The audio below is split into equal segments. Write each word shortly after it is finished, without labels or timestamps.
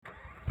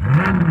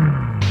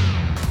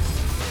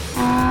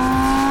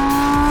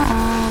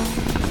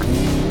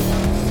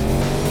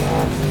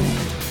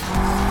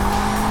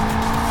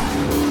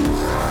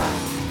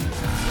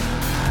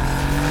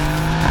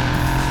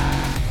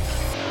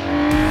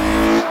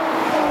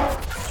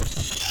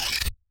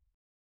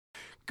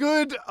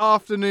Good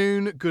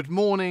afternoon, good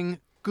morning,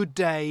 good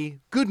day,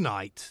 good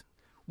night.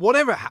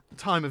 Whatever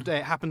time of day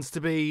it happens to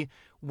be,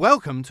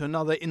 welcome to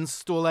another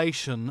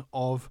installation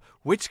of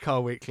Which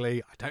Car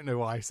Weekly. I don't know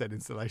why I said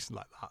installation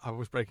like that. I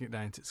was breaking it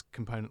down into its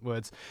component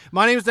words.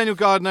 My name is Daniel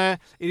Gardner.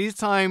 It is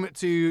time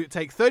to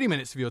take 30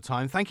 minutes of your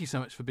time. Thank you so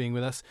much for being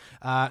with us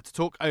to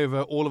talk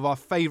over all of our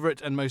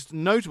favourite and most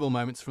notable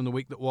moments from the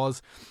week that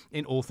was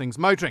in all things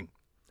motoring.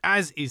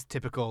 As is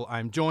typical,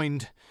 I'm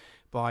joined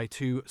by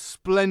two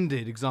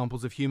splendid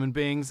examples of human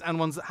beings and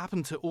ones that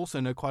happen to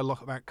also know quite a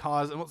lot about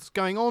cars and what's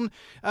going on.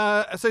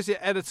 Associate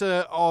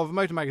Editor of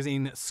Motor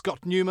Magazine,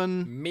 Scott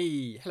Newman.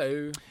 Me,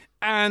 hello.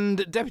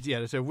 And Deputy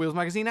Editor of Wheels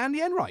Magazine, Andy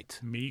Enright.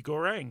 Me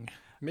Goreng.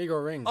 Me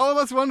Goreng. Oh,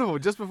 that's wonderful.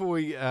 Just before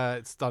we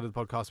started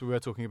the podcast, we were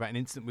talking about an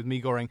incident with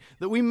Me Goreng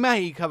that we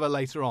may cover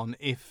later on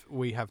if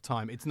we have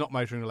time. It's not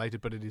motoring related,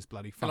 but it is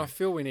bloody fun. And I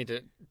feel we need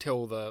to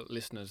tell the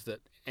listeners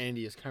that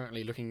Andy is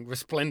currently looking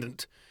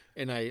resplendent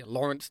in a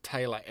Lawrence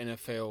Taylor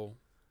NFL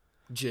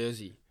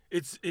jersey.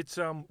 It's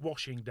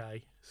washing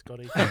day,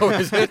 Scotty. Oh,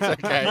 is it?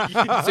 Okay.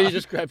 So you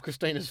just grab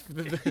Christina's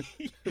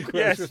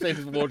Yes.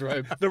 Christina's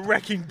wardrobe. The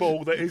wrecking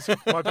ball that is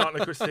my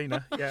partner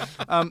Christina. Yeah.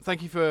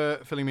 Thank you for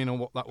filling me in on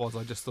what that was.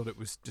 I just thought it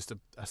was just a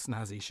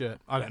snazzy shirt.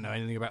 I don't know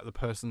anything about the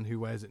person who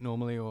wears it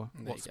normally or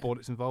what sport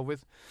it's involved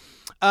with.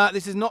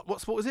 This is not... What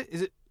sport is it?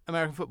 Is it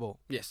American football?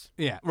 Yes.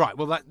 Yeah, right.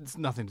 Well, that's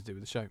nothing to do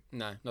with the show.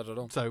 No, not at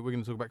all. So we're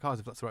going to talk about cars,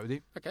 if that's all right with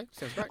you. Okay,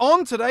 sounds great.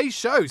 On today's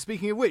show,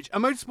 speaking of which, a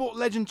motorsport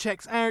legend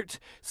checks out,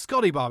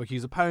 Scotty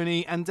barbecues a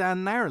pony, and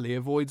Dan narrowly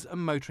avoids a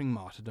motoring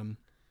martyrdom.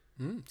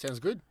 Sounds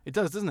good. It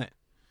does, doesn't it?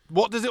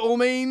 What does it all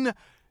mean?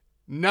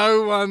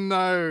 No one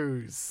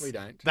knows. We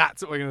don't.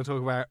 That's what we're going to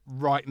talk about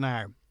right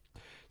now.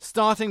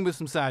 Starting with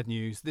some sad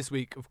news. This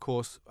week, of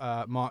course,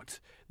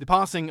 marked the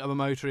passing of a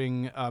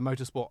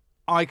motorsport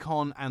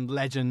icon and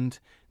legend,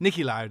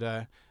 Niki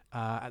Lauda,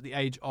 at the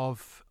age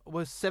of,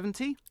 was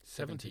 70?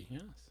 70,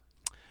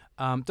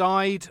 yes.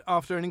 Died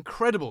after an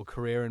incredible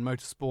career in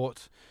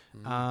motorsport.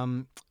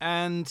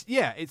 And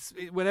yeah,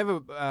 whenever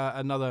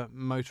another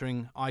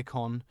motoring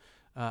icon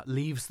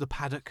leaves the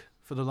paddock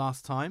for the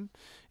last time,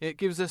 it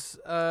gives us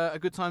a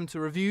good time to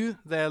review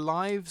their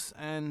lives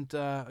and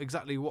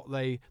exactly what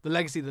the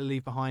legacy they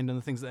leave behind and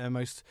the things that they're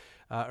most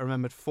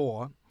remembered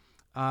for.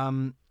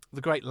 The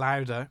great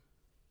Lauda.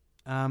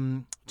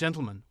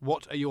 Gentlemen,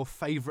 what are your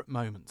favourite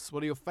moments?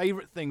 What are your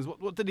favourite things?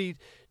 What did he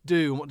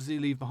do and what does he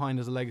leave behind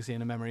as a legacy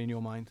and a memory in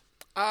your mind?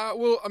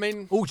 Well, I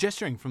mean... Oh,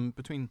 gesturing from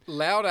between...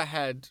 Lauda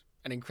had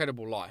an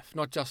incredible life,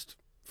 not just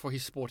for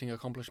his sporting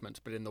accomplishments,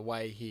 but in the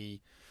way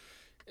he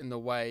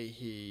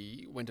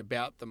went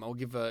about them. I'll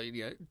give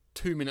a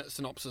 2-minute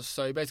synopsis.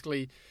 So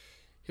basically,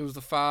 he was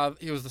the son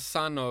he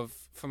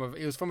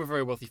was from a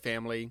very wealthy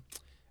family,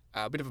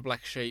 a bit of a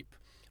black sheep,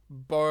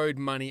 borrowed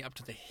money up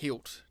to the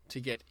hilt to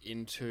get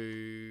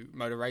into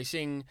motor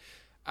racing,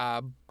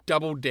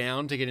 doubled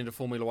down to get into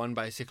Formula One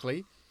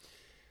basically,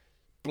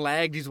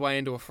 blagged his way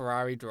into a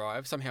Ferrari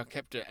drive, somehow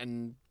kept it,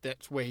 and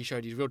that's where he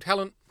showed his real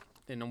talent.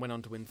 Then went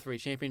on to win 3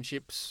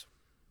 championships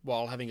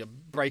while having a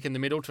break in the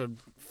middle to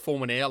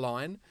form an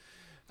airline.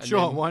 And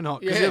sure, then, why not?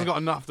 Because he hasn't got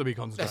enough to be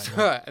concentrating That's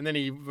right. And then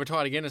he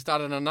retired again and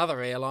started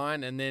another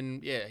airline, and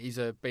then, he's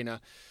been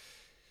a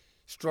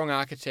strong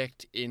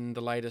architect in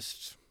the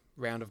latest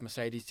round of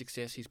Mercedes'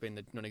 success. He's been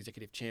the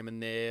non-executive chairman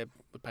there,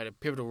 played a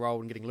pivotal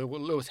role in getting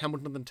Lewis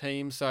Hamilton the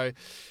team. So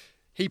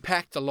he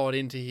packed a lot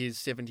into his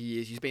 70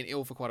 years. He's been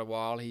ill for quite a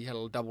while. He had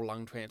a double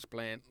lung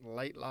transplant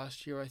late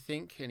last year, I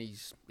think, and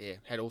he's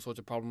had all sorts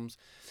of problems.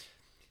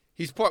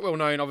 He's quite well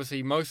known,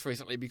 obviously, most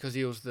recently because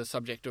he was the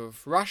subject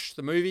of Rush,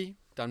 the movie,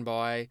 done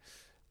by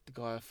the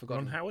guy I've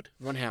forgotten. Ron Howard.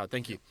 Ron Howard,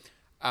 thank you.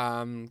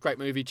 Great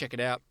movie, check it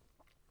out.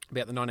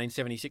 About the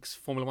 1976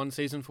 Formula One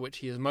season, for which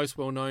he is most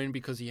well known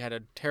because he had a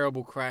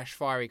terrible crash,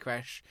 fiery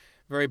crash,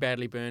 very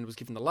badly burned, was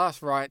given the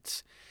last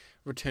rites,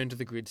 returned to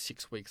the grid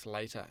 6 weeks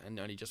later, and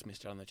only just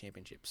missed out on the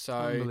championship. So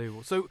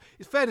unbelievable. So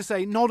it's fair to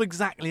say, not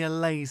exactly a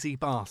lazy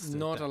bastard.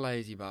 Not a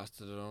lazy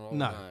bastard at all.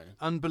 No.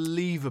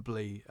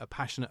 Unbelievably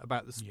passionate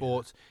about the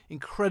sport,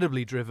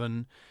 incredibly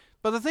driven.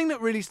 But the thing that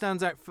really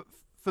stands out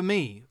for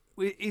me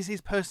is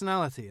his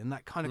personality and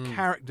that kind of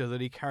character that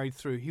he carried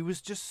through. He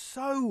was just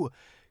so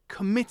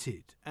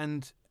committed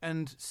and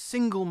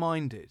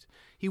single-minded.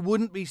 He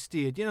wouldn't be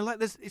steered.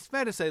 It's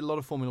fair to say a lot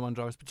of Formula One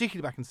drivers,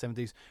 particularly back in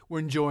the 70s, were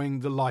enjoying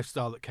the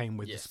lifestyle that came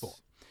with the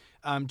sport.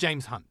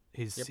 James Hunt,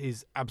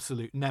 his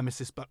absolute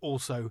nemesis, but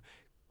also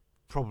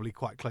probably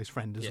quite close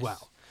friend as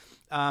well,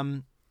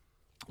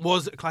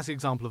 was a classic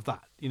example of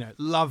that.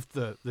 Loved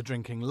the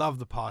drinking, loved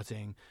the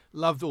partying,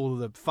 loved all of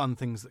the fun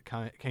things that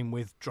came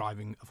with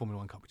driving a Formula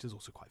One car, which is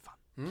also quite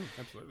fun.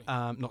 Absolutely.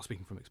 Not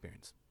speaking from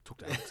experience. Talked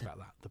to Alex about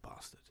that, the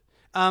bastard.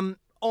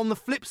 On the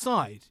flip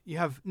side, you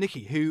have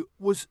Niki, who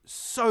was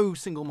so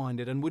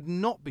single-minded and would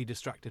not be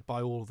distracted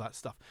by all of that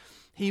stuff.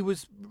 He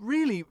was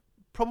really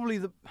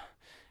probably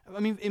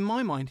in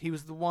my mind, he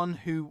was the one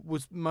who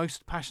was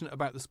most passionate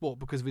about the sport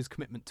because of his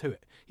commitment to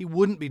it. He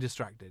wouldn't be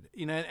distracted,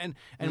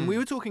 and we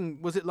were talking,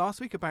 was it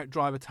last week, about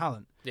driver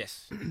talent?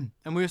 Yes.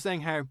 And we were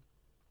saying how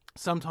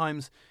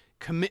sometimes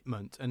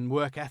commitment and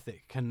work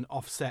ethic can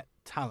offset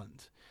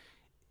talent.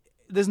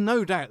 There's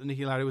no doubt that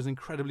Niki Lauda was an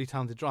incredibly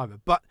talented driver,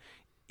 but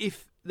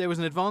if there was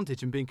an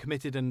advantage in being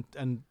committed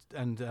and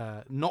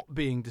not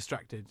being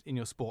distracted in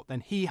your sport, then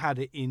he had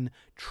it in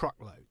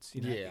truckloads.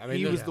 You know? Yeah, I mean,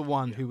 he was the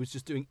one who was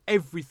just doing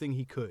everything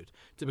he could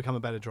to become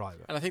a better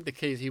driver. And I think the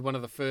key is he's one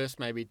of the first,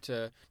 maybe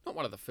not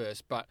one of the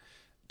first, but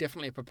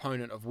definitely a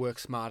proponent of work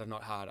smarter,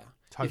 not harder.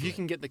 Totally. If you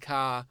can get the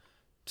car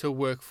to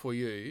work for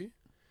you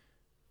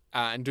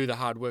and do the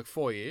hard work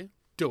for you,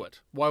 do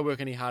it. Why work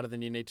any harder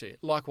than you need to?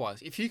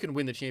 Likewise, if you can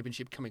win the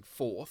championship coming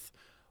fourth,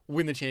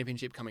 win the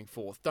championship coming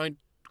fourth. Don't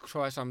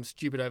try some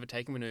stupid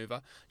overtaking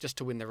maneuver just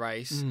to win the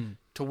race,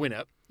 to win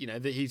it. You know,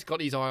 that he's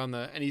got his eye on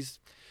and he's,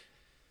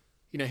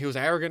 you know, he was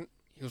arrogant.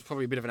 He was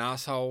probably a bit of an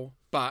asshole,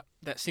 but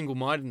that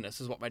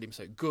single-mindedness is what made him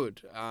so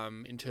good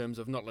in terms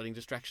of not letting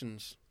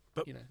distractions.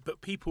 But you know.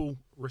 but people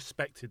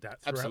respected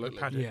that throughout Absolutely.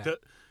 the paddock. Yeah. That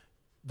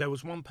there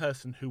was one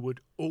person who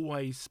would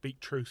always speak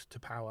truth to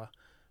power,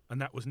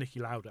 and that was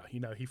Niki Lauda.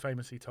 You know, he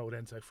famously told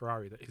Enzo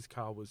Ferrari that his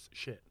car was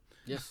shit.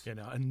 Yes. You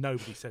know, and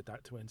nobody said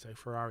that to Enzo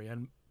Ferrari.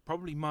 And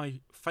probably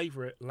my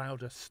favourite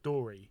Lauda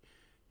story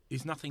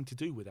is nothing to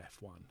do with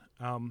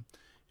F1.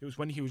 It was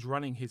when he was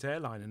running his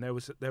airline, and there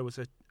was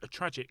a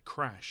tragic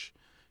crash,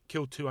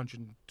 killed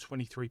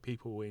 223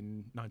 people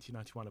in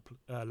 1991.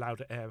 A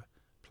Lauda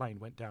airplane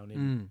went down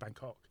in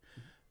Bangkok,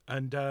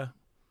 and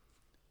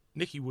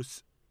Niki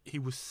was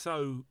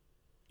so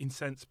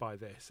incensed by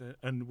this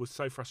and was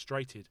so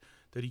frustrated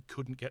that he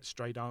couldn't get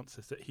straight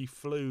answers that he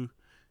flew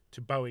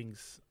to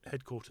Boeing's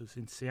headquarters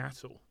in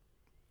Seattle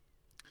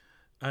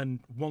and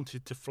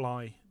wanted to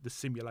fly the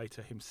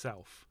simulator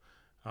himself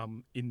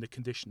in the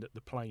condition that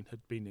the plane had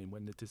been in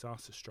when the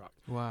disaster struck.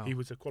 Wow. He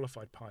was a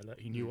qualified pilot.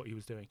 He knew what he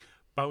was doing.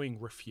 Boeing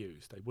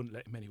refused. They wouldn't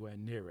let him anywhere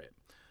near it.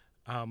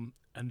 And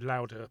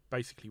Lauda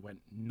basically went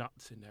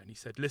nuts in there. And he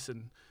said,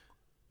 listen,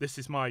 this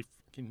is my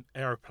fucking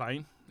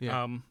aeroplane.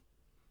 Yeah.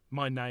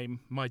 My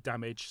name, my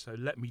damage, so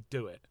let me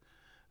do it.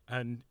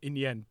 And in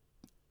the end,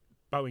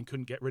 Boeing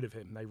couldn't get rid of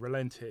him. They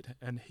relented,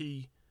 and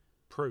he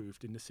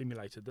proved in the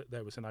simulator that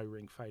there was an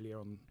O-ring failure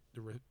on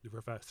the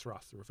reverse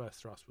thrust. The reverse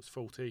thrust was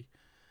faulty.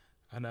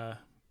 And,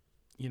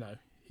 you know,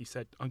 he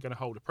said, I'm going to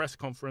hold a press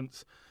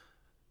conference.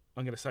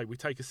 I'm going to say we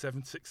take a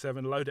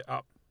 767, load it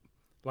up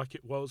like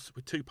it was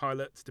with two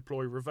pilots,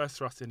 deploy reverse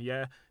thrust in the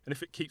air, and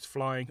if it keeps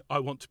flying, I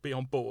want to be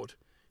on board.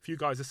 If you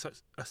guys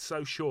are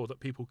so sure that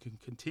people can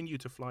continue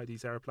to fly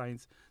these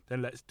airplanes,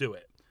 then let's do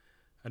it.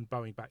 And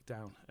Boeing backed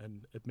down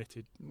and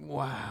admitted.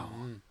 Wow.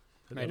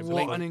 that Made there a was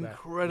What bloke an there.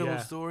 incredible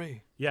Yeah.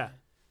 story. Yeah.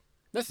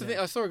 That's the thing.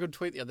 I saw a good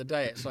tweet the other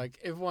day. It's like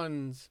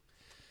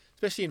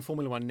especially in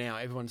Formula One now,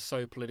 everyone's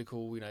so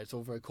political. You know, it's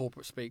all very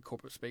corporate speak.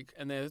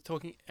 And they're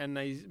talking, and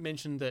they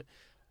mentioned that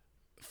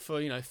for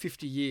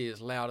 50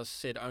 years, Lauda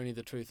said only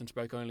the truth and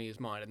spoke only his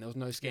mind, and there was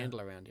no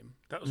scandal around him.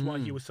 That was why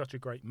he was such a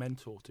great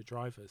mentor to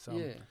drivers.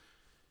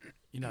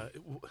 You know,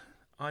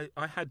 I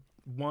had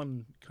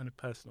one kind of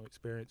personal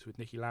experience with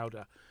Niki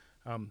Lauda.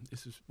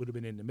 This would have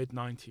been in the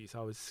mid-90s.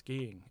 I was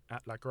skiing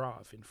at La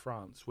Grave in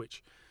France,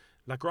 which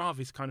La Grave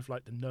is kind of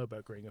like the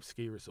Nürburgring of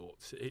ski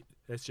resorts.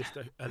 There's just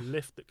a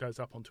lift that goes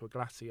up onto a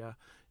glacier.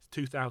 It's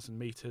 2,000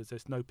 metres.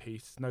 There's no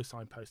piste, no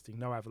signposting,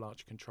 no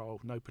avalanche control,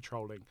 no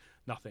patrolling,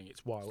 nothing.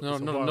 It's wild.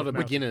 Not It's a wild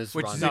beginner's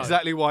Which run. is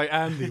exactly why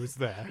Andy was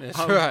there. That's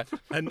right.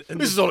 And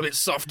This is all a bit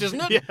soft,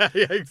 isn't it?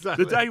 yeah,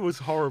 exactly. the day was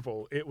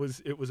horrible. It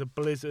was a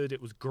blizzard.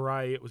 It was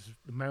grey.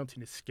 The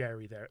mountain is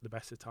scary there at the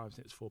best of times.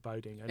 And it's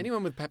foreboding. And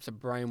Anyone with perhaps a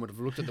brain would have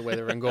looked at the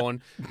weather and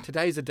gone,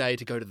 today's a day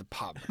to go to the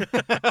pub.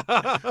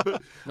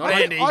 Not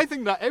Andy. I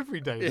think that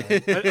every day,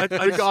 though,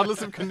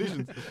 regardless of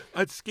conditions.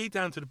 I'd skied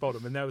down to the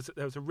bottom, and there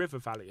was a river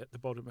valley at the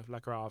bottom of La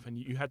Grave, and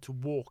you had to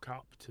walk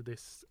up to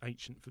this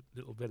ancient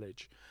little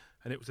village,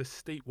 and it was a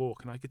steep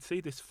walk, and I could see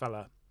this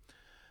fella,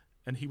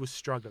 and he was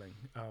struggling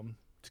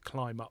to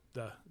climb up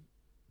the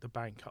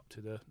bank up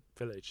to the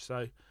village.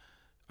 So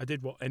I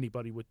did what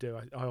anybody would do.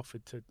 I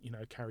offered to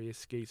carry his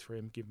skis for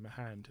him, give him a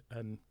hand,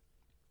 and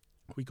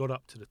we got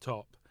up to the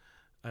top,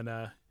 and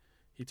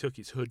he took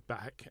his hood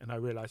back, and I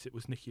realised it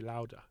was Niki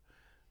Lauda.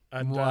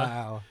 And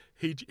Wow.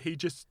 he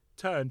just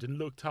turned and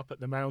looked up at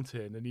the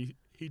mountain, and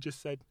he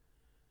just said,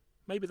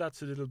 maybe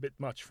that's a little bit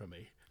much for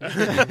me. and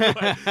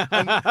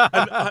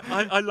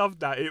I loved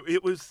that.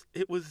 It was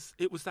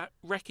that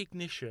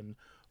recognition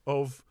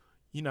of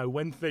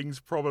when things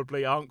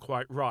probably aren't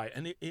quite right,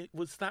 and it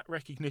was that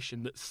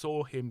recognition that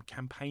saw him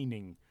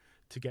campaigning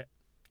to get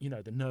the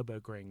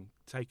Nürburgring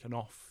taken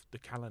off the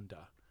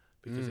calendar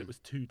because it was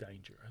too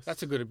dangerous.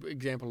 That's a good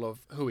example of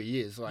who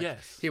he is. Like,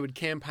 Yes. he would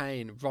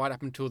campaign right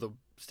up until the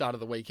start of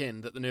the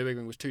weekend that the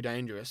Nürburgring was too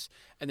dangerous,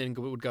 and then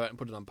would go out and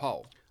put it on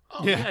pole.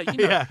 Oh Yeah,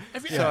 yeah, yeah.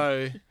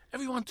 So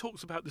everyone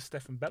talks about the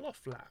Stefan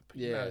Beloff lap.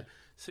 Yeah.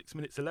 6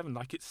 minutes 11,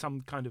 like it's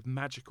some kind of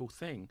magical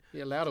thing.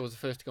 yeah, Lauda was the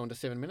first to go into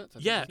 7 minutes. I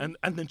think, Yeah, wasn't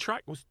and the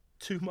track was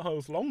 2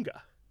 miles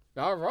longer.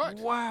 Oh, right.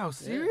 Wow,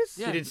 serious?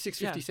 Yeah. He did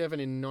 657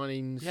 in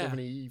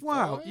 1975.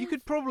 Wow, you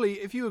could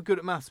probably, if you were good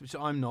at maths, which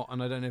I'm not,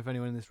 and I don't know if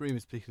anyone in this room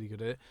is particularly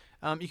good at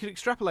it, you could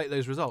extrapolate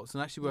those results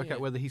and actually work Yeah. out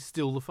whether he's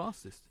still the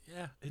fastest.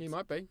 Yeah, He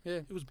might be, yeah.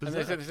 It was And bizarre.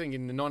 that's the other thing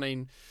in the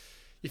 19...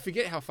 You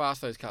forget how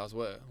fast those cars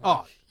were.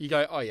 Oh. You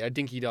go, oh yeah, a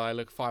dinky die,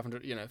 look,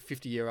 500,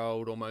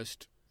 50-year-old,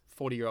 almost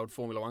 40-year-old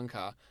Formula One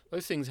car.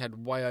 Those things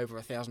had way over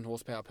 1,000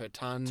 horsepower per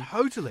ton.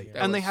 Totally. They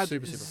And were they had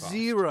super, super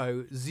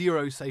fast.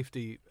 zero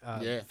safety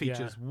Yeah.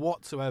 features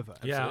whatsoever.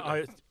 Yeah,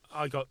 Absolutely.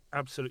 I got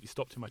absolutely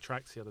stopped in my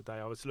tracks the other day.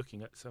 I was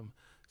looking at some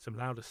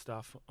Lauda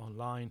stuff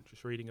online,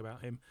 just reading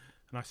about him,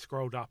 and I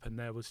scrolled up and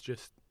there was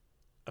just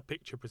a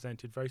picture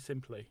presented very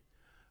simply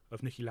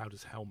of Niki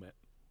Lauda's helmet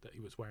that he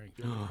was wearing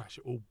during the crash.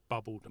 It all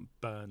bubbled and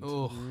burned,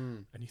 Oh,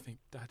 and you think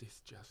that is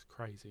just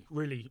crazy.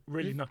 Really,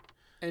 really not.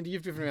 And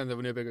you've driven around the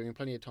Nürburgring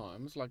plenty of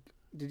times. Like,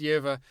 did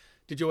you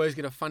always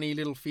get a funny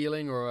little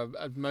feeling or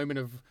a moment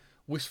of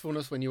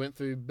wistfulness when you went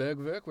through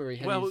Bergwerk where he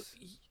had Well,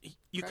 his...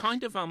 you crash?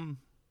 kind of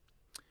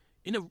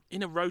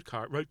in a road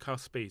car at road car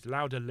speed,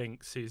 Lauda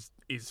Lynx is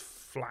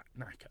flat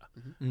knacker,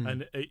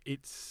 and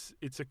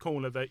it's a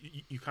corner that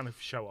you kind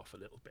of show off a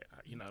little bit.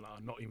 Like,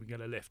 I'm not even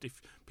going to lift.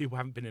 If people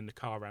haven't been in the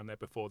car around there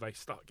before, they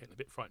start getting a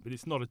bit frightened. But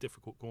it's not a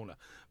difficult corner.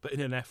 But in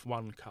an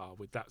F1 car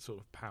with that sort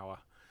of power,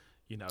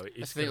 it's I think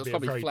it gonna was be a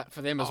probably very, flat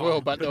for them as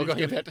well, but they were it's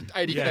going gonna- about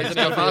 80 yeah, km it's an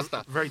hour gonna be a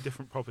faster. very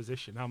different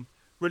proposition.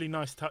 Really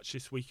nice touch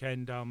this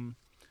weekend.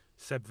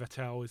 Seb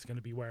Vettel is going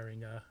to be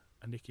wearing a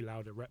Niki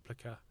Lauda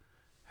replica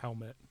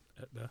helmet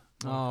at the.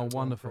 Oh, Monaco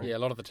wonderful. Grand Prix. Yeah, a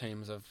lot of the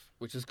teams have,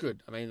 which is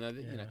good. I mean,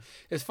 Yeah.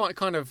 it's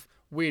kind of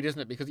weird,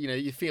 isn't it? Because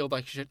you feel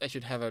like they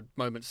should have a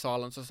moment's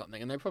silence or something,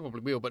 and they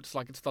probably will. But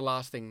it's the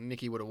last thing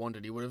Nicky would have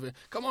wanted. He would have,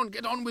 come on,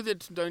 get on with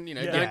it. Don't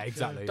Yeah,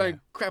 exactly. don't yeah.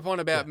 crap on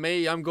about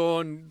me. I'm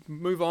gone.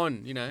 Move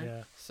on.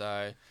 Yeah.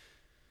 So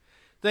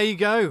There you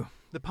go.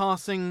 The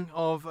passing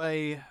of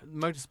a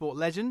motorsport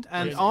legend,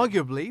 and Yeah.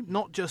 arguably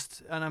not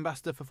just an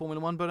ambassador for Formula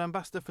One, but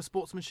ambassador for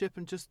sportsmanship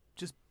and just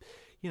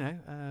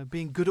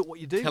being good at what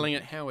you do. telling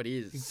it how it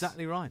is.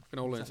 Exactly right. We can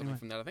all learn Exactly something right.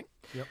 from that, I think.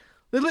 A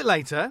little bit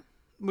later,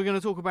 we're going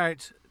to talk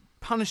about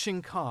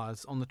punishing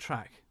cars on the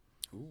track.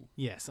 Ooh.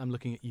 Yes, I'm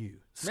looking at you,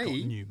 Scott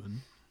Me?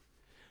 Newman.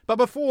 But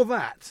before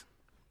that,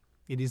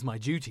 it is my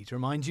duty to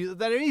remind you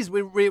that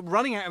we're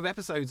running out of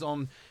episodes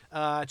on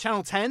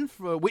Channel 10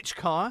 for Which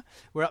Car.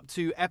 We're up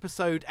to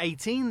episode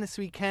 18 this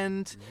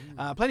weekend.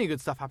 Plenty of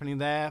good stuff happening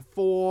there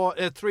for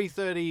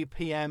 3:30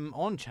 p.m.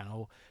 on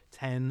Channel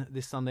 10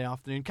 this Sunday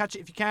afternoon. Catch it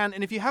if you can,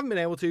 and if you haven't been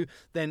able to,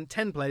 then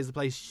 10 Play is the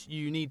place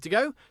you need to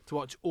go to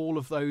watch all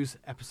of those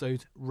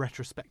episodes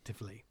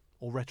retrospectively.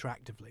 Or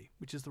retroactively,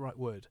 which is the right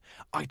word.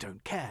 I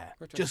don't care.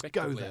 Just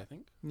go Retrospectively, there. I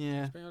think.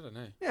 Yeah. I don't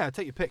know. Yeah,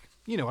 take your pick.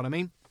 You know what I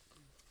mean.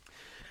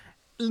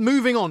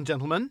 Moving on,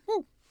 gentlemen.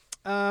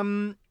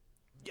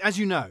 As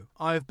you know,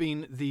 I've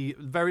been the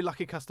very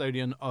lucky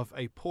custodian of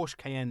a Porsche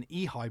Cayenne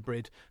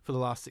e-hybrid for the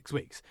last 6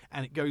 weeks,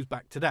 and it goes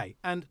back today.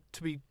 And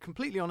to be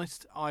completely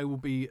honest, I will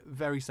be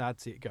very sad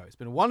to see it go. It's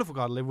been a wonderful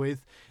car to live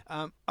with.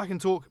 I can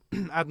talk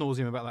ad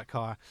nauseum about that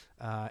car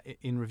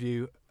in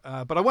review,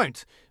 but I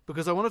won't,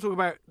 because I want to talk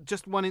about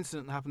just one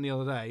incident that happened the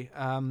other day.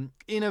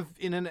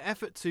 In an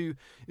effort to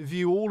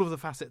view all of the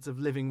facets of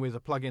living with a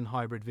plug-in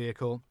hybrid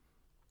vehicle,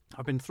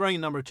 I've been throwing a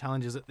number of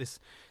challenges at this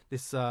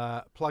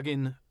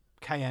plug-in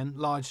Cayenne,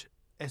 large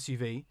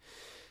SUV,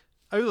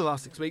 over the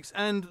last 6 weeks,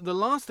 and the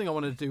last thing I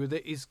wanted to do with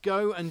it is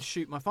go and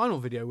shoot my final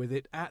video with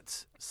it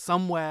at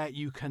somewhere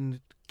you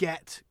can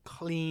get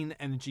clean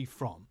energy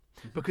from,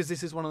 because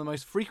this is one of the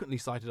most frequently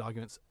cited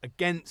arguments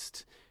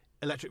against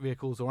electric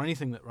vehicles or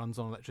anything that runs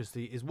on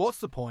electricity is what's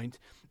the point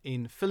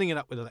in filling it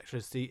up with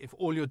electricity if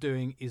all you're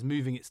doing is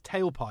moving its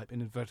tailpipe,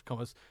 in inverted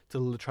commas, to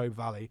the Latrobe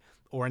Valley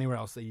or anywhere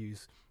else they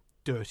use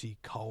dirty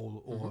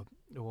coal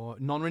or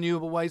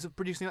non-renewable ways of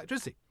producing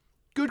electricity.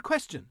 Good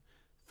question.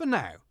 For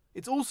now,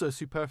 it's also a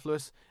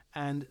superfluous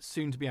and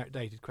soon-to-be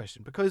outdated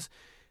question, because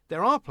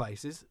there are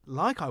places,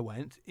 like I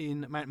went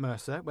in Mount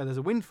Mercer, where there's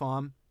a wind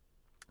farm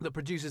that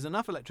produces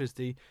enough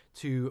electricity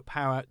to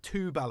power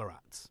 2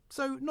 Ballarats.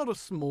 So not a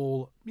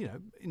small,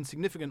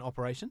 insignificant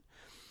operation.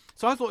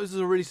 So I thought this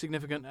was a really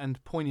significant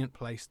and poignant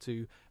place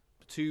to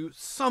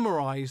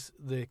summarise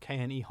the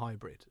Cayenne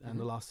e-hybrid and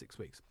the last 6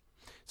 weeks.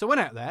 So I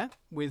went out there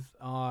with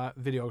our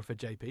videographer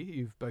JP, who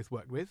you've both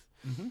worked with.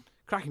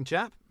 Cracking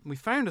chap. We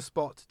found a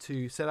spot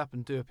to set up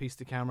and do a piece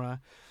to camera.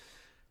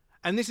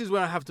 And this is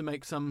where I have to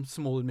make some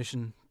small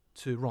admission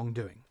to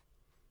wrongdoing.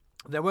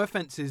 There were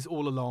fences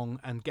all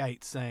along and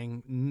gates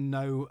saying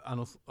no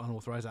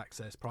unauthorised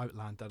access, private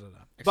land,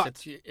 da-da-da.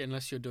 Except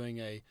unless you're doing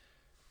a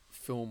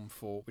film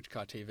for Which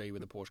Car TV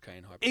with a Porsche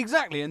Cayenne hybrid.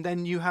 Exactly, and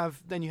then you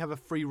have a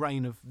free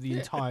reign of the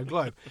entire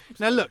globe.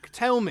 Now look,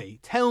 tell me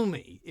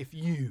if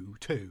you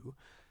too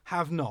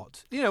have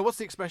not. What's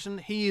the expression?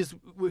 He is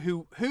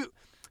who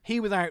he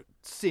without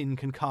sin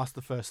can cast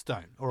the first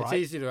stone. All right. It's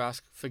easier to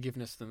ask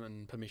forgiveness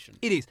than permission.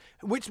 It is.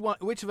 Which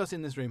of us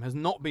in this room has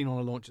not been on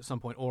a launch at some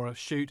point or a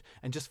shoot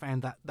and just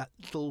found that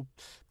little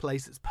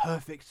place that's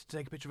perfect to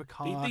take a picture of a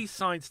car? These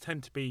signs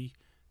tend to be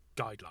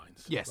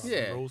guidelines. Yes. rather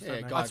than Yeah, rules, yeah,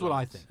 don't they? That's what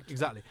I guidelines. think.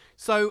 Exactly.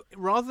 So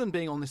rather than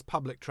being on this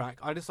public track,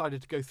 I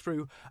decided to go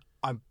through,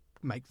 I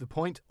make the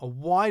point, a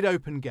wide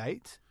open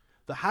gate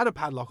that had a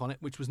padlock on it,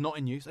 which was not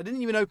in use. I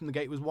didn't even open the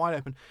gate, it was wide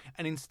open.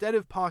 And instead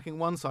of parking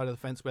one side of the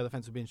fence where the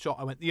fence was being shot,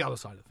 I went the other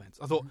side of the fence.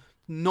 I thought,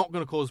 not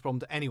going to cause a problem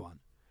to anyone.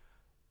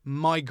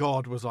 My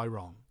God, was I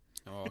wrong.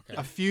 Oh, okay.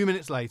 A few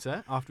minutes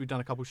later, after we'd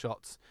done a couple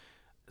shots,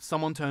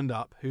 someone turned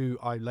up who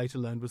I later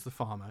learned was the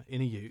farmer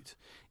in a ute.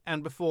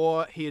 And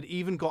before he had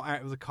even got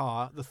out of the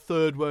car, the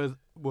third word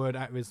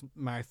out of his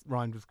mouth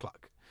rhymed with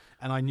cluck.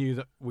 And I knew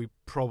that we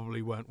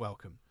probably weren't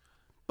welcome.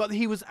 But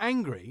he was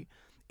angry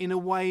in a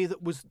way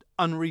that was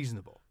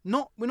unreasonable.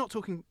 We're not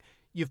talking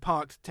you've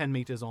parked 10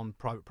 metres on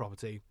private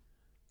property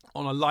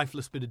on a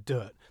lifeless bit of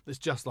dirt that's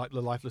just like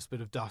the lifeless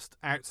bit of dust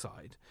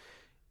outside.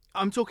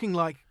 I'm talking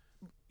like,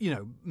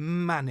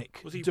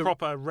 manic. Was he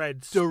proper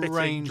red, spitting,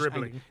 deranged,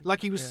 dribbling? angry.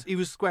 Like he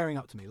was squaring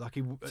up to me. Like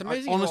I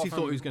amazing how honestly thought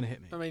often- he was going to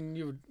hit me. I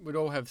mean, we'd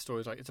all have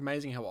stories like it's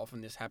amazing how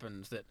often this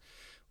happens that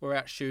we're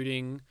out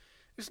shooting.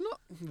 It's not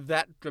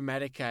that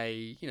dramatic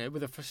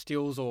with a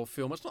stills or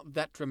film. It's not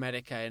that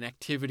dramatic an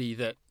activity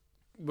that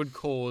would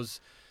cause.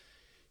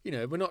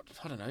 We're not,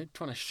 I don't know,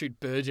 trying to shoot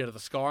birds out of the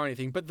sky or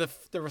anything. But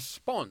the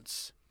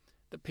response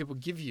that people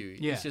give you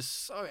is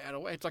just so out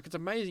of way. It's like it's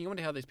amazing. I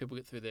wonder how these people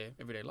get through their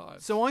everyday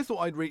lives. So I thought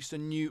I'd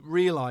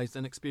realised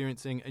and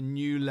experiencing a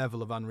new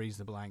level of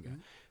unreasonable anger. Mm-hmm.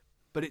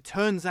 But it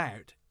turns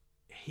out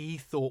he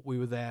thought we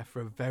were there for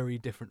a very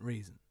different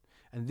reason.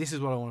 And this is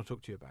what I want to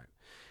talk to you about.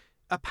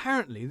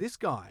 Apparently, this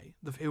guy,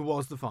 who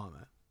was the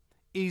farmer,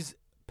 is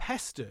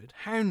pestered,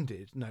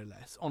 hounded, no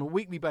less, on a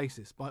weekly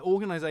basis by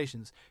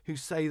organisations who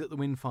say that the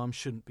wind farm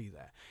shouldn't be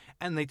there.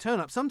 And they turn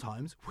up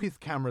sometimes with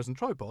cameras and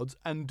tripods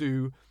and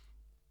do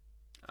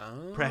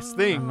press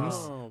things.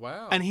 Oh,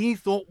 wow. And he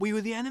thought we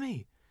were the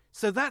enemy.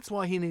 So that's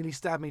why he nearly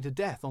stabbed me to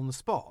death on the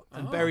spot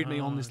and buried me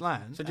on this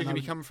land. So did And you I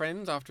was- become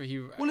friends after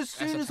he? Well, as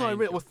soon as I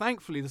well,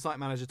 thankfully the site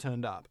manager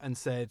turned up and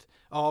said,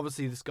 "Oh,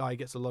 obviously this guy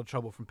gets a lot of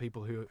trouble from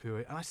people who."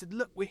 And I said,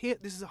 "Look, we're here.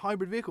 This is a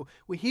hybrid vehicle.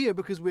 We're here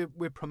because we're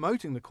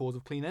promoting the cause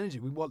of clean energy.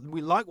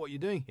 We like what you're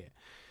doing here."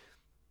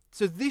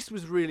 So this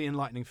was really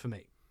enlightening for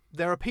me.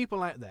 There are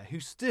people out there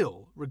who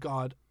still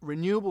regard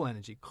renewable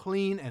energy,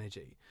 clean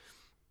energy,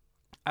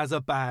 as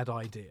a bad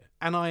idea,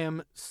 and I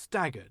am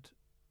staggered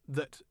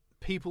that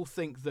people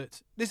think that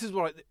this is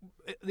what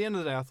at the end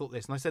of the day I thought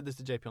this, and I said this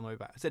to JP on the way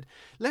back. I said,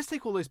 let's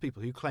take all those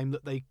people who claim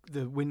that the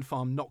wind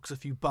farm knocks a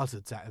few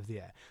buzzards out of the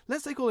air.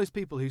 Let's take all those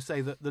people who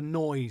say that the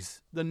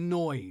noise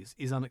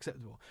is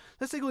unacceptable.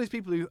 Let's take all these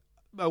people who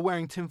are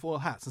wearing tinfoil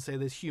hats and say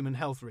there's human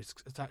health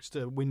risks attached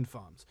to wind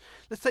farms.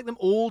 Let's take them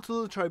all to the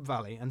Latrobe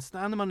Valley and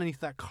stand them underneath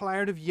that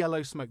cloud of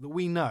yellow smoke that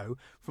we know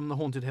from the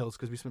Haunted Hills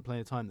because we spent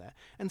plenty of time there,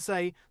 and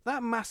say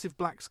that massive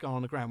black scar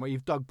on the ground where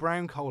you've dug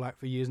brown coal out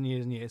for years and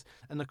years and years,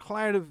 and the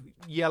cloud of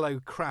yellow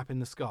crap in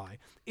the sky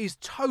is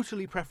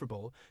totally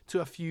preferable to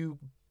a few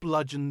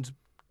bludgeoned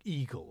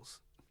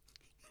eagles.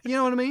 You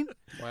know what I mean?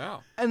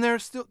 Wow. And there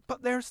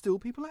are still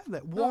people out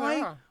there. Why?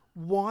 there are.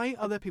 Why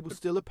are there people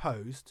still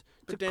opposed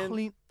to But Dan,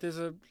 clean? there's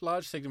a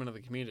large segment of the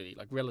community,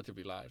 like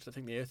relatively large, that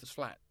think the Earth is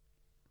flat.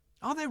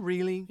 Are there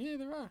really? Yeah,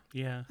 there are.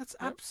 Yeah. That's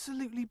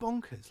absolutely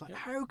bonkers. Like, Yep.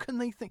 how can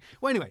they think?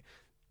 Well, anyway,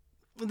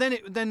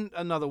 then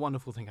another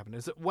wonderful thing happened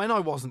is that when I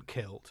wasn't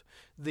killed,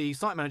 the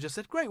site manager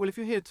said, "Great, well, if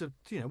you're here to,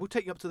 we'll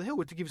take you up to the hill.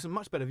 We'll give you some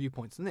much better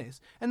viewpoints than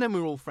this." And then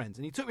we were all friends.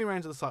 And he took me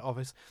around to the site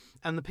office,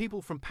 and the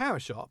people from Power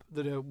Shop,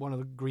 that are one of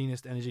the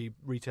greenest energy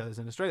retailers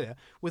in Australia,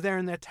 were there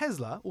in their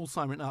Tesla, all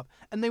sirened up,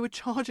 and they were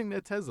charging their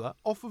Tesla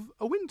off of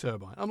a wind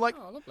turbine. I'm like,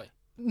 Oh, lovely.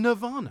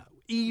 Nirvana,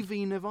 EV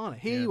Nirvana.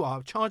 Here you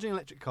are, charging an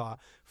electric car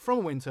from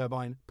a wind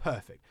turbine.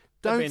 Perfect.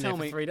 They've Don't been tell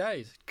there me. for 3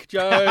 days.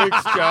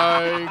 Jokes,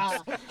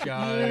 jokes, You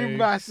jokes.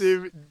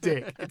 massive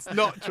dick. It's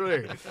not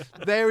true.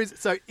 There is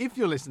so if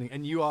you're listening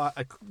and you are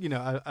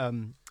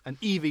an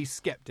EV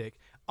skeptic,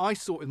 I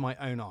saw it with my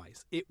own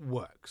eyes. It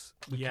works.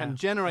 We Yeah. can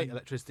generate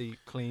electricity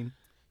clean.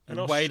 And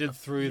And waded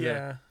through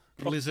yeah.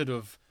 the blizzard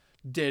of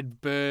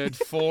dead birds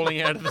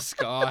falling out of the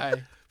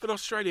sky. But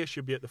Australia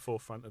should be at the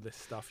forefront of this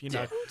stuff.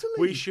 Totally.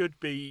 We should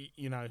be,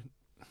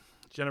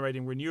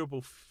 generating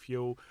renewable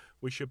fuel.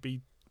 We should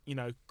be,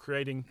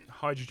 creating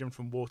hydrogen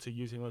from water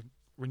using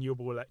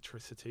renewable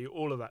electricity.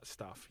 All of that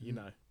stuff,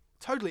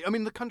 Totally. I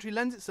mean, the country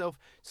lends itself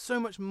so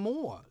much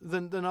more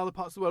than other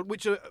parts of the world,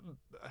 which are,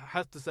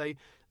 has to say,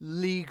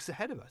 leagues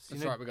ahead of us.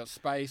 That's right. We've got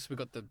space. We've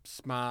got the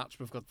smarts.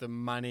 We've got the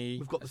money.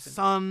 We've got the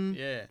sun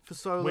Yeah. for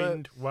solar.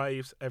 Wind,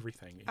 waves,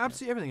 everything.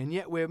 Absolutely everything, and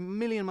yet we're a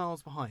million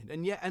miles behind,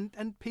 and yet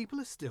and people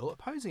are still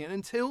opposing it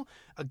until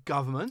a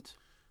government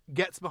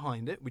gets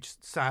behind it, which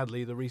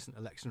sadly the recent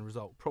election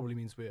result probably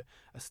means we're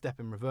a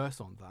step in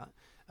reverse on that.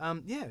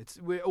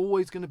 We're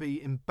always going to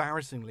be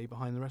embarrassingly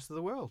behind the rest of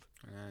the world.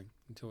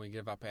 Until we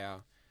give up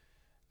our,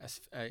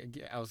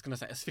 I was going to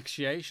say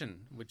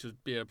asphyxiation, which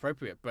would be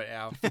appropriate, but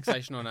our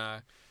fixation on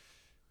our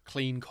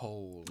clean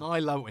coal. I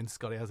love it when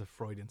Scotty has a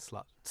Freudian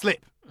slip.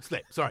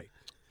 Sorry.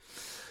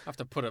 I have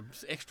to put an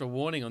extra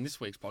warning on this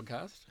week's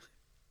podcast.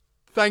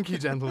 Thank you,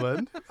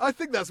 gentlemen. I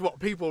think that's what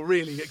people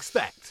really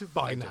expect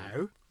by They do.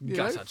 now. You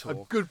Gutter know, talk.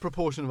 a good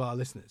proportion of our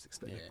listeners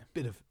expect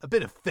Yeah. a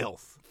bit of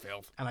filth,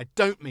 Filth. and I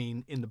don't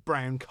mean in the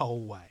brown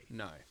coal way.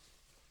 No.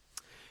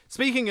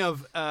 Speaking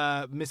of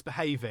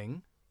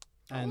misbehaving,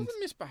 I and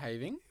wasn't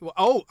misbehaving.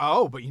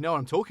 well, but you know what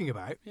I'm talking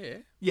about. Yeah.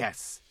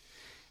 Yes.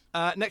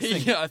 Next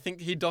thing. Yeah, I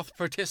think he doth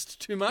protest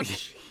too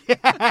much.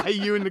 Yeah,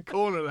 you in the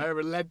corner there,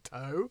 a lead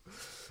toe.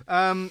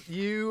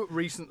 You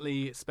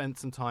recently spent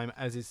some time,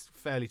 as is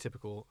fairly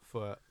typical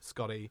for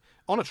Scotty,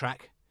 on a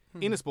track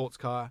in a sports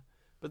car,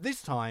 but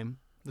this time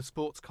the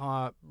sports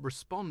car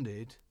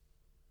responded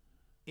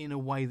in a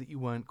way that you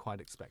weren't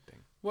quite expecting.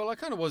 Well, I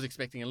kind of was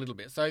expecting a little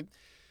bit. So,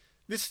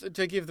 this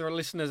to give the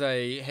listeners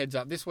a heads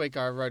up, this week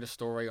I wrote a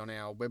story on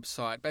our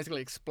website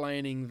basically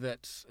explaining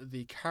that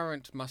the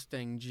current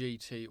Mustang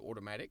GT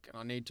automatic, and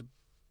I need to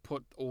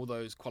put all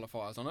those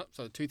qualifiers on it,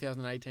 so the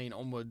 2018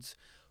 onwards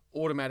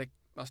automatic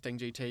Mustang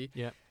GT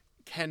Yeah.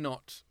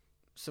 cannot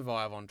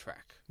survive on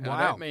track. And Wow.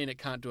 I don't mean it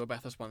can't do a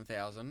Bathurst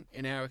 1000.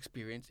 In our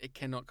experience, it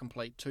cannot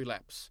complete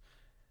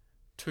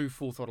 2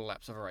 full throttle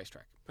laps of a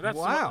racetrack. But that's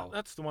Wow.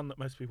 that's the one that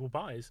most people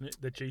buy, isn't it?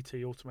 The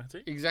GT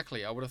automatic.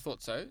 Exactly, I would have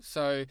thought so.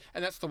 So,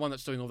 and that's the one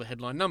that's doing all the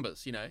headline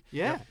numbers, you know.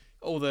 Yeah.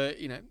 All the,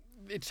 you know,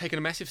 it's taken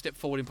a massive step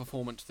forward in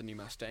performance, the new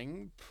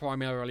Mustang,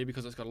 primarily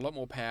because it's got a lot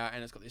more power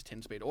and it's got this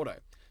 10-speed auto.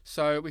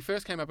 So we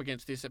first came up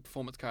against this at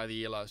Performance Car of the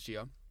Year last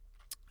year.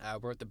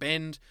 We're at the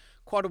Bend,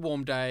 quite a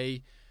warm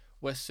day,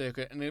 West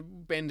Circuit, and the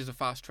Bend is a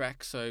fast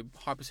track, so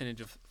high percentage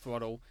of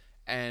throttle,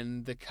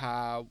 and the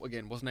car,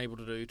 again, wasn't able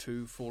to do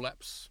 2 full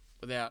laps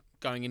without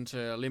going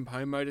into limp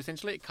home mode,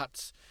 essentially.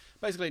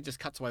 It just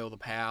cuts away all the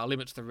power,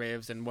 limits the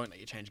revs, and won't let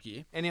you change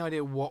gear. Any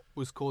idea what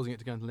was causing it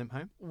to go into limp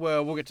home?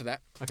 Well, we'll get to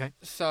that. Okay.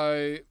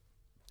 So,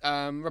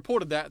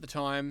 reported that at the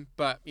time,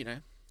 but, you know,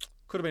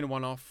 could have been a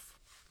one-off.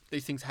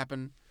 These things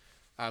happen.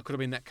 Could have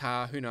been that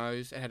car, who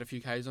knows. It had a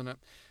few Ks on it.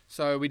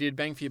 So we did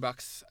Bang for Your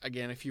Bucks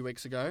again a few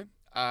weeks ago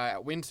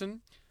at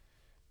Winton.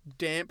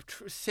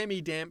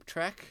 Semi-damp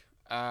track.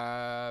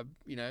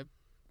 You know,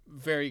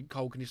 very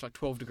cold conditions, like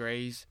 12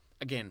 degrees.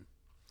 Again,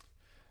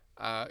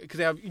 because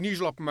our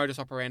usual modus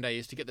operandi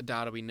is to get the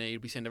data we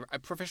need. We send a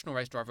professional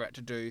race driver out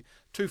to do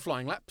 2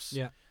 flying laps.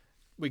 Yeah.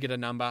 We get a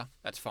number.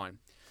 That's fine.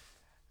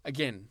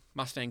 Again,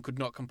 Mustang could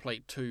not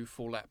complete 2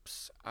 full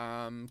laps.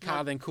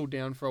 Car then cooled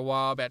down for a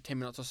while, about 10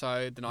 minutes or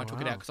so. Then I took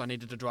it out because I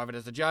needed to drive it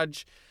as a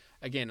judge.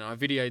 Again, I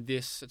videoed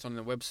this. It's on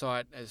the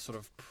website as sort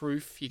of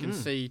proof. You can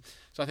see.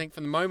 So I think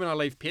from the moment I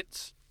leave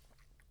pits,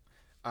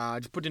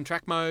 just put in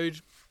track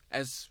mode,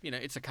 as you know,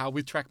 it's a car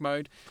with track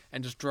mode,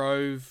 and just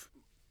drove,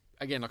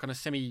 again, like on a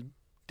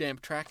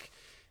semi-damp track.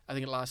 I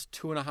think it lasts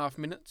 2.5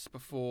 minutes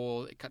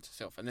before it cuts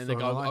itself. And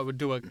then I would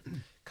do a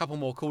couple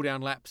more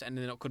cool-down laps, and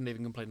then it couldn't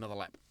even complete another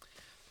lap.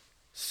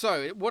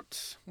 So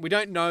we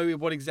don't know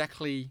what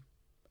exactly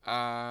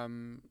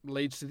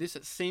leads to this.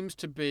 It seems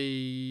to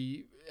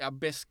be, our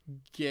best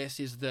guess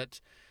is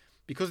that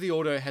because the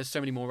auto has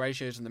so many more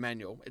ratios than the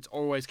manual, it's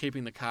always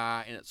keeping the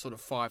car in its sort of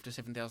 5,000 to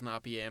 7,000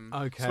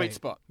 RPM sweet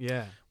spot.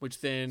 Yeah.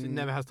 Which then... So it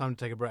never has time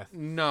to take a breath.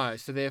 No,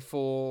 so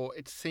therefore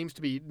it seems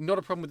to be not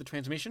a problem with the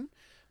transmission,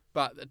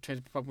 but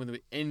a problem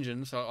with the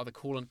engine, so either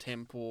coolant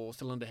temp or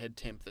cylinder head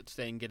temp that's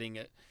then getting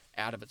it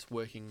out of its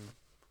working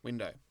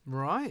window.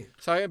 Right.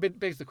 So it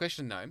begs the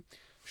question though,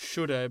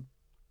 should any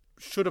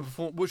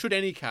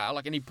car,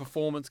 like any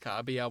performance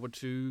car, be able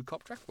to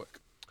cop track work?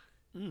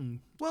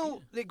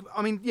 Well,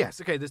 I mean,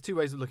 yes. Okay, there's 2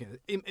 ways of looking at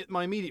it.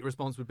 My immediate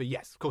response would be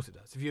yes, of course it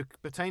does. If you're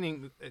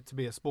pertaining it to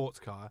be a sports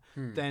car,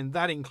 then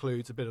that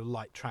includes a bit of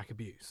light track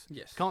abuse.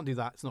 Yes. Can't do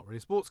that. It's not really a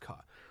sports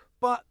car.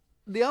 But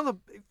the other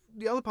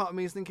part of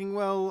me is thinking,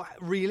 well,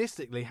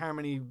 realistically, how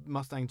many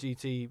Mustang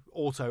GT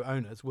auto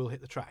owners will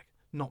hit the track?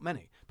 Not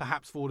many.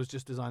 Perhaps Ford has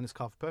just designed this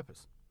car for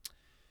purpose.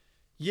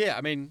 Yeah,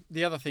 I mean,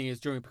 the other thing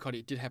is during Picotti,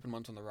 it did happen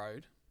once on the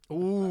road.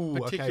 Ooh,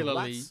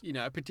 particularly,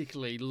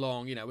 particularly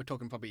long. You know, we're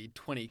talking probably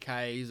 20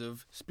 Ks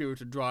of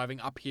spirited driving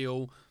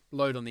uphill,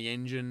 load on the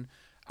engine,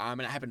 and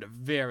it happened at the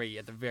very,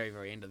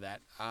 very end of that.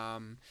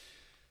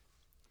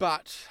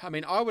 But I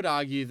mean, I would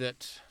argue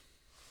that.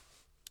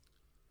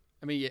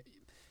 I mean,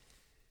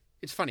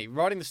 it's funny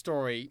writing the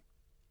story.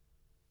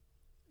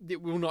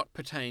 It will not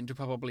pertain to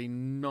probably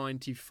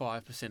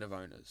 95% of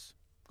owners.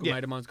 Good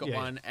mate of mine's got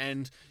one,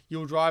 and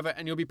you'll drive it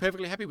and you'll be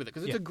perfectly happy with it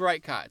because it's a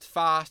great car. It's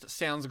fast, it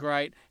sounds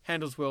great,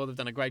 handles well. They've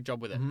done a great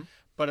job with it,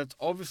 but it's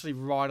obviously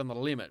right on the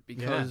limit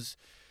because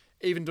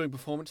even doing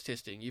performance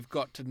testing, you've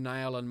got to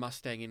nail a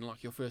Mustang in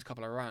like your first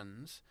couple of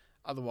runs.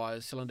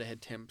 Otherwise, cylinder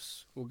head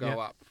temps will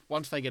go up.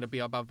 Once they get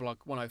above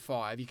like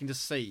 105, you can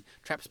just see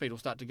trap speed will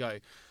start to go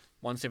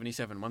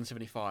 177,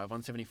 175,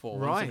 174,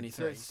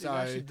 173. So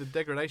actually, the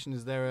degradation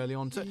is there early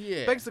on. So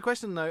Yeah. begs the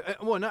question, though.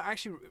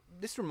 Actually,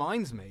 this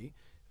reminds me.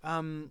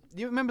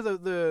 You remember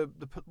the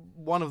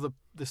one of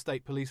the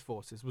state police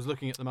forces was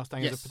looking at the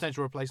Mustang as a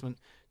potential replacement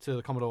to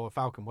the Commodore or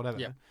Falcon, whatever.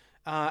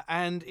 Yeah.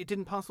 And it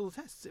didn't pass all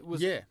the tests. It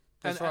was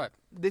That's And, right.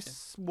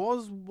 This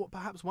was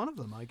perhaps one of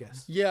them, I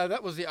guess. Yeah,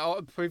 that was the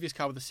previous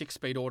car with the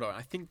 6-speed auto.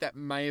 I think that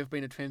may have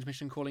been a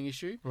transmission cooling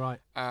issue. Right.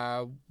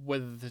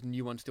 Whether the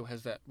new one still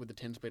has that with the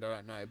 10-speed, I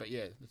don't know. But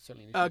yeah, it's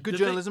certainly an issue. Good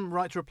journalism,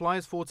 right to reply.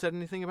 Has Ford said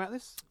anything about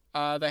this?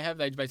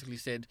 They basically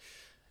said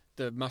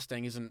the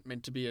Mustang isn't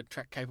meant to be a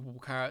track-capable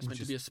car. It's meant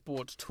to be a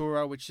sports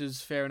tourer, which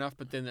is fair enough,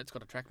 but then it's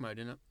got a track mode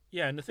in it.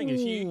 Yeah, and the thing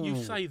is,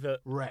 you say that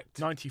Wrecked.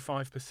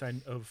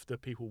 95% of the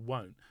people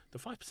won't. The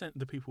 5% of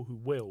the people who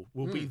will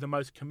be the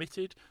most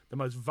committed, the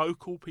most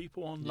vocal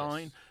people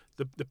online,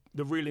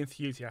 the real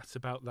enthusiasts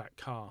about that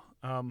car.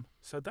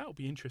 So that'll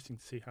be interesting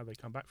to see how they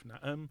come back from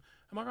that. Am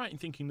I right in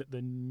thinking that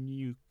the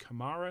new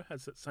Camaro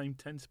has that same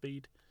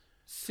 10-speed?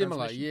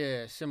 Similar,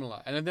 yeah,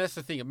 similar. And that's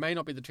the thing. It may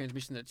not be the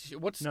transmission that's...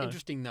 What's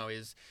interesting, though,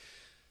 is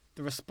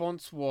the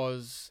response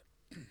was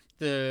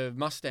the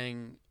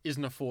Mustang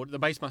isn't a Ford... The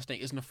base Mustang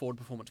isn't a Ford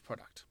Performance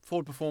product.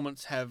 Ford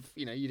Performance have,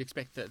 you'd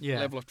expect that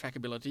level of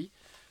trackability.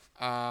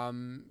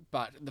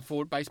 But the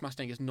Ford base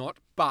Mustang is not.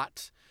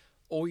 But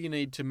all you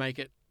need to make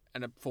it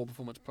a Ford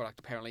Performance product,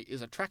 apparently,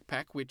 is a track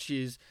pack,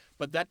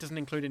 but that doesn't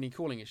include any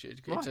cooling issues.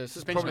 Right. It's a It's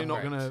suspension probably not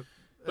upgrade. going to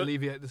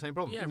alleviate the same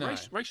problem. Yeah, No.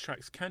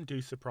 racetracks can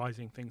do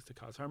surprising things to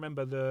cars. I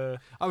remember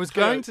I was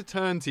going to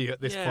turn to you at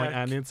this point,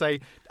 Andy, and say,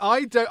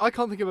 I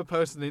can't think of a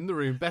person in the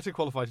room better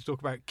qualified to talk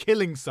about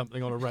killing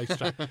something on a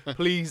racetrack.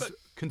 Please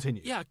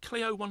continue. Yeah,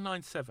 Clio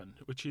 197,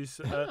 which is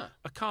a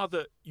car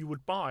that you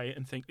would buy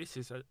and think this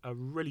is a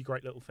really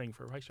great little thing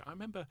for a racetrack. I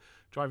remember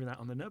driving that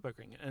on the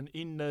Nürburgring, and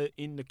in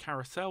the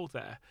carousel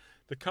there,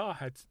 the car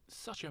had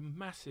such a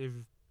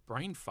massive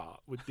brain fart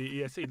with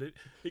the ESC that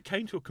it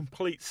came to a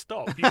complete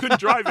stop. You couldn't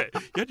drive it.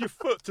 You had your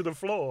foot to the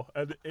floor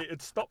and it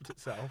had stopped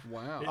itself.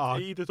 Wow.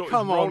 You either thought it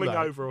Come was on, rolling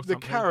though. over or the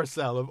something.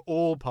 carousel of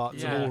all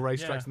parts of all Yeah,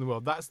 racetracks yeah. in the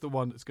world. That's the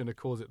one that's going to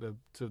cause it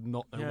to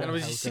not know Yeah. what And it the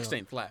was hell's his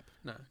going on. 16th lap.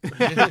 No.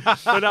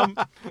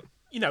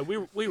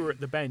 But we were at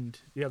the Bend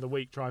the other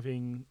week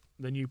driving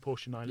the new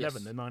Porsche 911, Yes.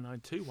 the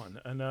 992 one,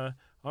 and I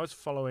was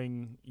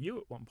following you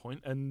at one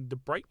point, and the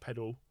brake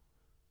pedal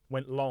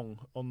went long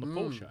on the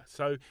Porsche.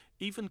 So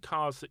even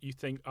cars that you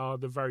think are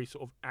the very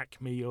sort of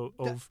acme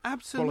of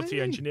Absolutely. quality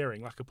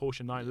engineering, like a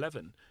Porsche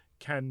 911,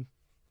 can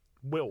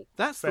wilt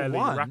That's the fairly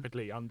one.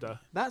 rapidly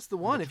under. That's the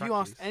one. the If you track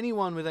ask use.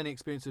 anyone with any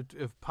experience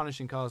of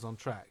punishing cars on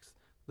tracks,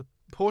 the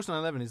Porsche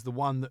 911 is the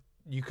one that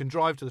you can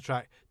drive to the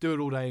track, do it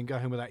all day, and go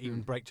home without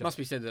even brake checks. Must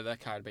be said that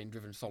car had been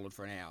driven solid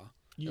for an hour.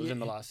 It was in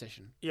the last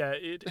session. Yeah,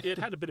 it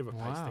had a bit of a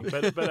Wow.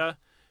 pasting, but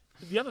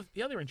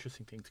the other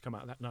interesting thing to come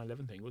out of that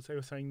 911 thing was they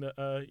were saying that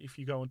if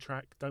you go on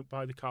track, don't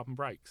buy the carbon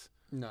brakes.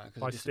 No,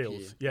 because Buy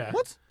Steels. Yeah.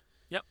 What?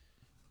 Yep.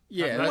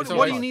 Yeah. What- that's What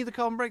all do you right. need the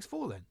carbon brakes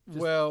for then? Just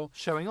Well,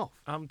 showing off.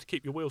 To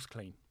keep your wheels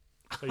clean,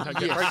 so you don't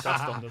get Yes. brake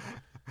dust on them.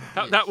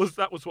 That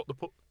was what the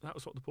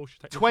Porsche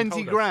technician 20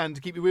 told us. grand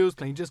to keep your wheels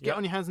clean. Just get Yep.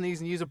 on your hands and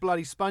knees and use a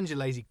bloody sponge, you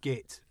lazy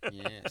git.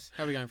 yes.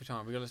 How are we going for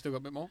time? We still got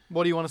a bit more?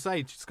 What do you want to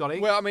say, Scotty?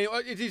 Well, I mean,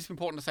 it is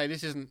important to say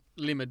this isn't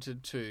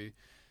limited to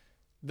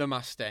the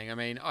Mustang. I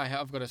mean,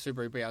 I've got a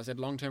Subaru BRZ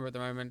long-term at the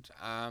moment.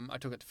 I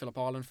took it to Phillip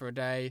Island for a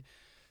day.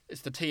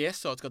 It's the TS,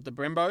 so it's got the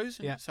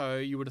Brembos. Yeah. So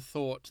you would have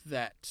thought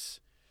that...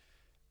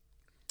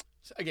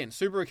 So again,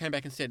 Subaru came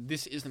back and said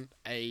this isn't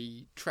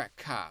a track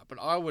car, but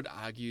I would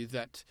argue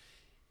that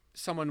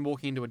someone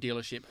walking into a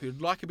dealership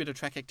who'd like a bit of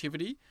track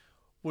activity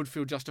would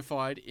feel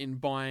justified in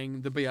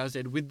buying the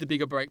BRZ with the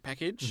bigger brake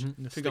package And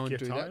the to go and stickier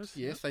do tyres. that.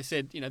 Yes, they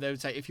said, they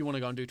would say if you want to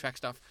go and do track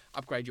stuff,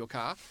 upgrade your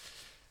car.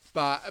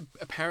 But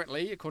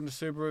apparently, according to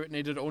Subaru, it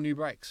needed all new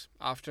brakes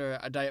after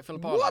a day at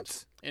Phillip Island.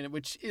 What?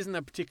 Which isn't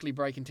a particularly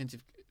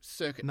brake-intensive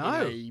circuit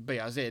No. in a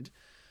BRZ.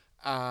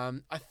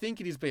 I think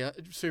it is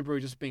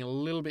Subaru just being a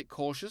little bit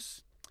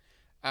cautious.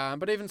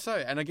 But even so,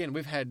 and again,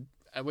 we had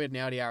an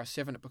Audi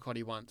RS7 at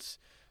Picotti once,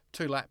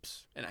 2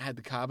 laps, and it had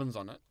the carbons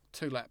on it.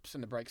 2 laps,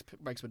 and the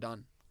brakes were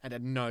done. It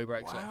had no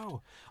brakes left.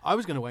 Wow. I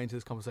was going to wait into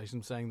this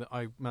conversation saying that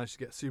I managed to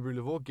get Subaru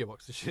Levorg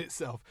gearbox to shit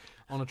itself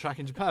on a track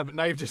in Japan, but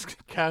now you've just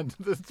canned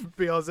the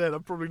BRZ.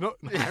 I'm probably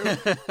not now.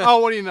 Oh,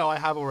 what do you know? I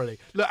have already.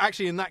 Look,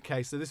 actually, in that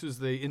case, so this was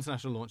the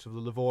international launch of the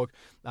Levorg.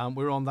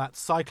 We're on that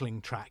cycling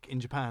track in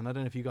Japan. I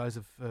don't know if you guys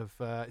have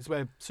it's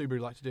where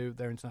Subaru like to do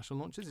their international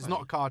launches. It's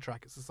not a car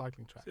track, it's a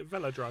cycling track. It's a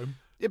velodrome.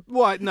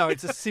 No,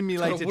 it's a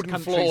simulated wooden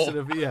country floor. sort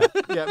of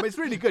but it's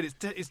really good.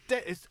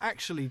 It's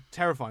actually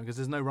terrifying because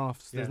there's no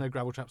runoffs, there's Yeah. no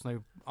gravel traps,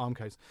 no arm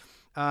codes.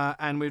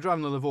 And we were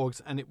driving the Levorgs,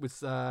 and it was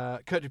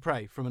Kurt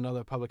Dupre from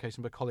another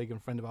publication, but a colleague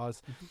and friend of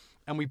ours,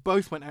 and we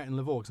both went out in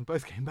Levorgs and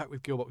both came back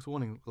with gearbox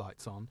warning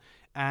lights on.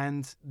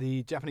 And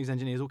the Japanese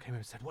engineers all came over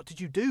and said, "What did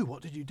you do?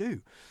 What did you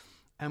do?"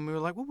 And we were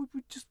like, "Well,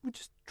 we're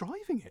just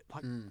driving it,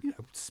 like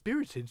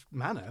spirited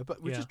manner,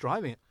 but we're Yeah. just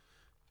driving it."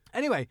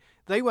 Anyway,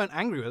 they weren't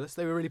angry with us.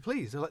 They were really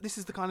pleased. They're like, this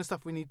is the kind of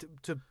stuff we need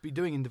to be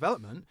doing in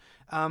development.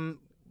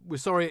 We're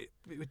sorry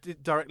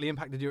it directly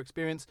impacted your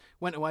experience.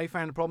 Went away,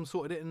 found a problem,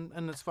 sorted it,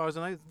 and as far as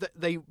I know,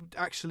 they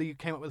actually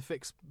came up with a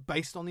fix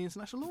based on the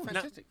international launch.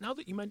 Fantastic. Now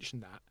that you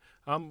mentioned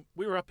that,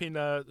 we were up in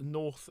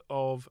north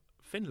of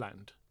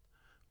Finland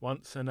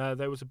once, and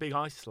there was a big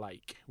ice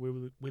lake. We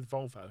were with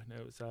Volvo, and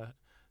it was a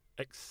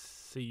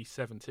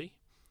XC70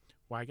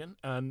 wagon,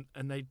 and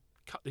they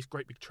cut this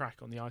great big track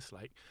on the ice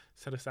lake,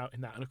 set us out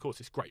in that. And of course,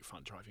 it's great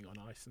fun driving on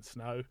ice and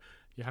snow.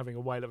 You're having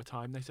a whale of a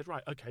time. They said,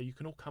 right, okay, you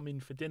can all come in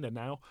for dinner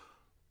now,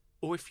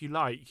 or if you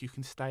like, you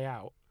can stay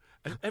out.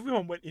 And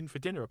everyone went in for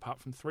dinner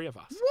apart from 3 of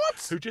us.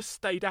 What? Who just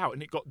stayed out,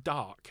 and it got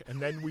dark,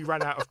 and then we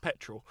ran out of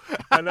petrol.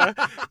 And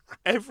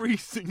every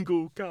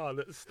single car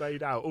that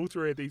stayed out, all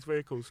 3 of these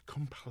vehicles,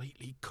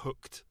 completely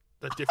cooked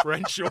the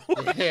differential.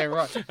 Yeah,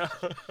 right.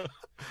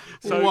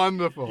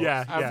 Wonderful.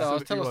 Yeah, I'll tell a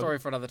absolutely. story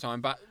for another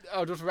time, but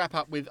I'll just wrap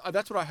up with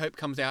that's what I hope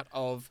comes out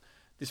of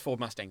this Ford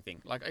Mustang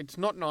thing. Like, it's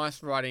not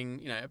nice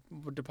writing,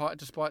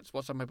 despite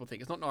what some people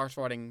think, it's not nice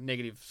writing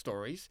negative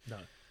stories. No.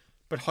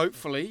 But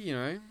hopefully,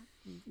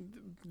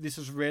 this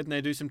is read and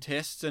they do some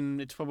tests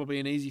and it's probably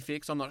an easy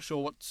fix. I'm not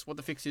sure what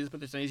the fix is,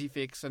 but it's an easy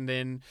fix. And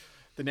then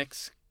the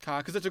next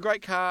car, because it's a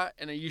great car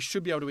and you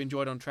should be able to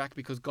enjoy it on track,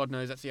 because God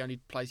knows that's the only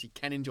place you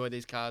can enjoy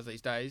these cars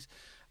these days.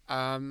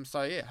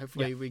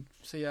 Hopefully we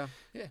see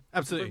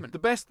absolutely improvement.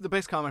 the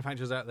best car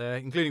manufacturers out there,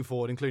 including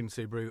Ford, including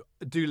Subaru,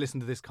 do listen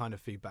to this kind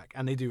of feedback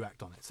and they do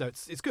act on it. So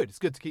it's good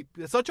to keep,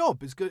 it's our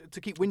job, it's good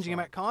to keep whinging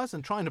about cars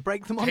and trying to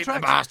break them on Keep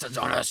track. the bastards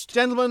honest.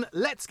 Gentlemen,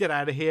 let's get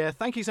out of here.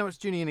 Thank you so much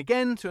for tuning in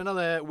again to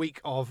another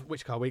week of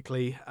Which Car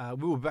Weekly.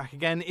 We will be back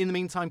again. In the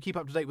meantime, keep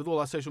up to date with all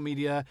our social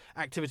media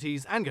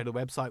activities and go to the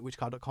website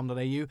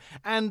whichcar.com.au,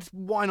 and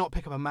why not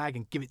pick up a mag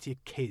and give it to your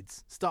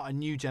kids. Start a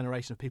new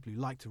generation of people who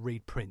like to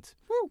read print.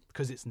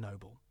 Because it's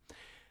noble.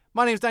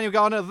 My name's Daniel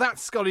Gardner,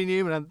 that's Scotty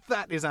Newman, and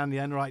that is Andy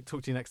Enright.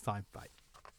 Talk to you next time. Bye.